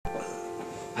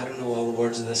I don't know all the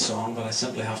words of this song, but I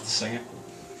simply have to sing it.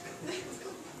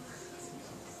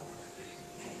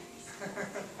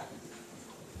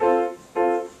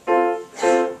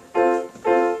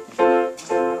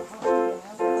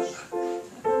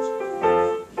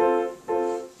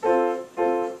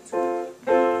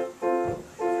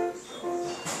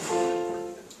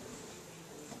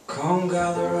 Come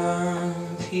gather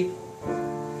round, people,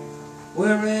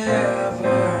 wherever you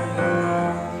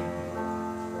are,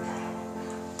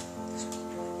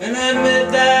 and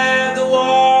admit that the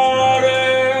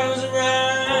waters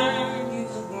around you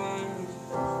are warm.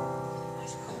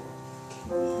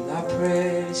 And I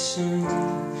pray soon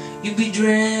you'll be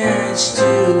drenched to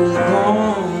the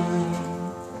bone.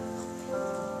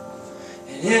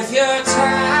 And if your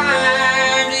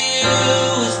time to you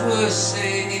is worth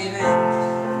saving,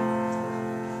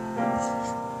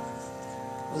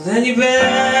 well, then you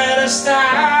better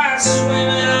start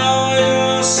swimming or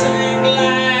you'll sink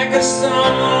like a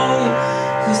stone.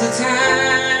 'Cause the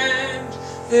times,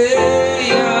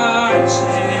 they are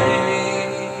changing.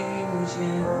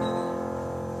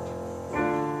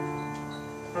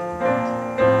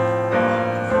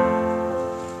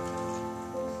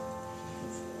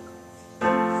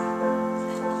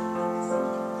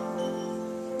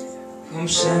 Come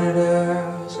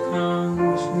senators,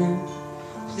 congressmen,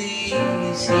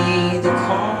 please heed the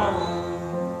call.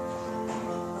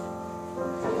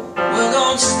 Well,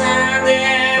 don't stand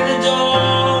in the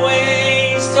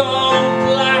doorways, don't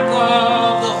block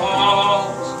off the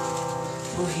halls.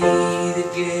 For he that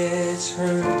gets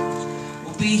hurt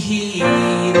will be he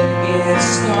that gets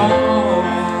stalled.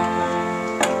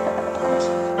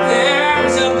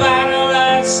 There's a battle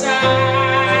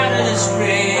outside and it's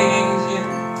raging,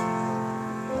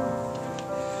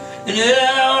 and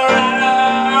it'll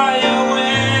rattle your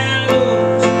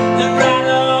windows and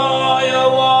rattle your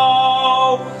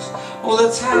walls. All the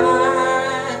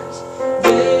times,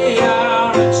 they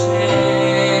are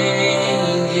changing.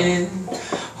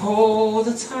 All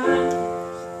the times,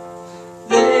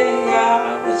 they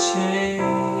are changing.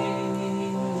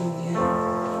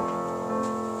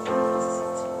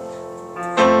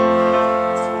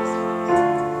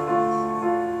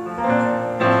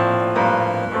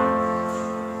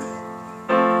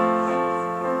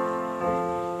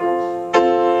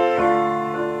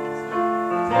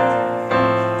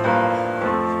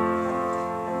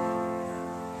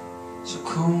 So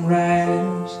come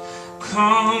writers,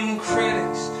 come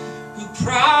critics who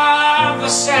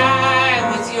prophesy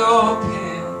with your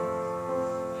pen,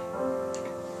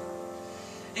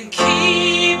 and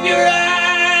keep your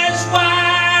eyes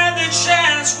wide, the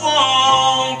chance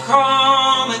won't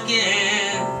come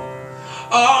again.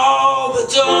 Oh, but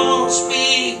don't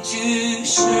speak too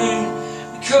soon,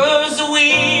 because the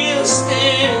wheel's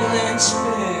still in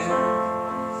spin,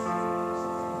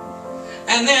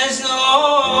 and there's no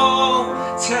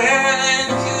telling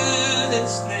who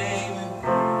that's naming,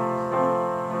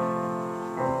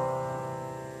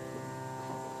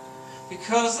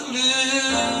 because the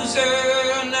loser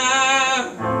now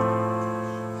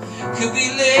could be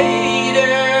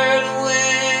later